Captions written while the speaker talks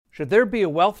Should there be a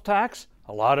wealth tax?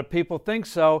 A lot of people think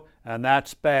so, and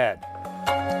that's bad.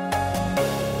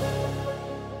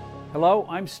 Hello,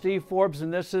 I'm Steve Forbes,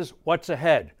 and this is What's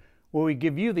Ahead, where we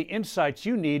give you the insights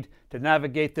you need to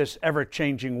navigate this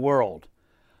ever-changing world.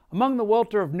 Among the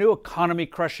welter of new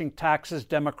economy-crushing taxes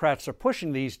Democrats are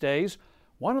pushing these days,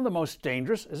 one of the most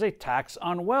dangerous is a tax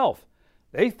on wealth.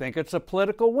 They think it's a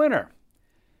political winner.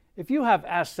 If you have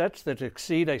assets that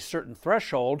exceed a certain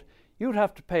threshold, you'd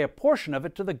have to pay a portion of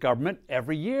it to the government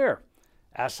every year.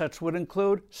 Assets would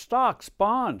include stocks,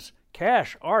 bonds,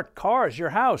 cash, art, cars, your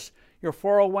house, your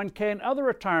 401k and other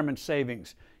retirement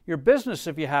savings, your business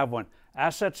if you have one,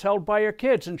 assets held by your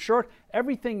kids, in short,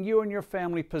 everything you and your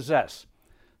family possess.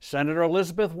 Senator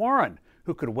Elizabeth Warren,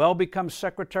 who could well become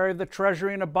Secretary of the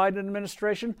Treasury in a Biden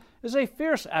administration, is a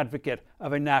fierce advocate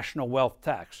of a national wealth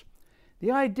tax. The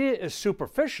idea is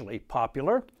superficially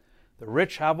popular. The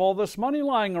rich have all this money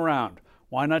lying around.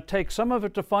 Why not take some of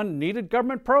it to fund needed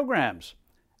government programs?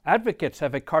 Advocates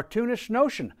have a cartoonish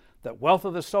notion that wealth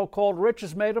of the so-called rich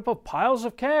is made up of piles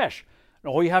of cash, and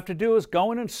all you have to do is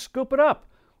go in and scoop it up,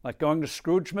 like going to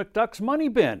Scrooge McDuck's money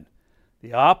bin.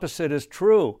 The opposite is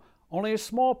true. Only a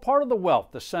small part of the wealth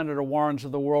the Senator Warrens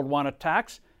of the world want to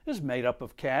tax is made up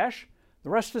of cash. The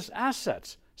rest is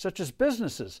assets, such as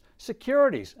businesses,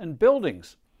 securities, and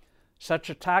buildings.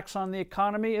 Such a tax on the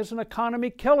economy is an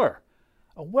economy killer.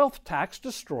 A wealth tax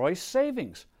destroys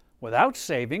savings. Without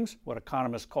savings, what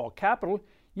economists call capital,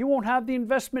 you won't have the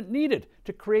investment needed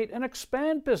to create and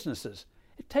expand businesses.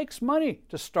 It takes money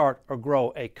to start or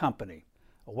grow a company.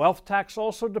 A wealth tax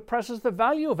also depresses the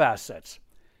value of assets.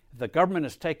 If the government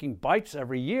is taking bites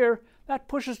every year, that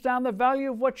pushes down the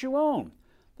value of what you own.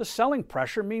 The selling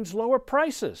pressure means lower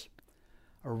prices.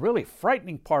 A really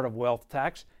frightening part of wealth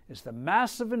tax is the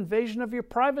massive invasion of your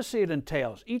privacy it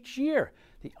entails. Each year,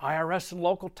 the IRS and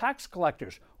local tax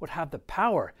collectors would have the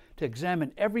power to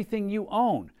examine everything you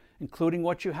own, including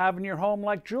what you have in your home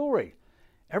like jewelry.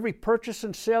 Every purchase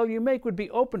and sale you make would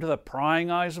be open to the prying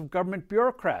eyes of government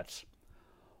bureaucrats.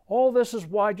 All this is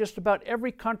why just about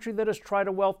every country that has tried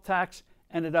a wealth tax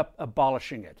ended up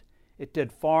abolishing it. It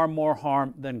did far more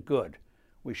harm than good.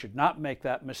 We should not make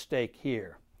that mistake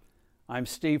here. I'm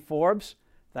Steve Forbes.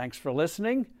 Thanks for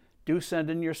listening. Do send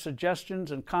in your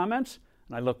suggestions and comments,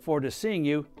 and I look forward to seeing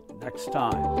you next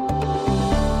time.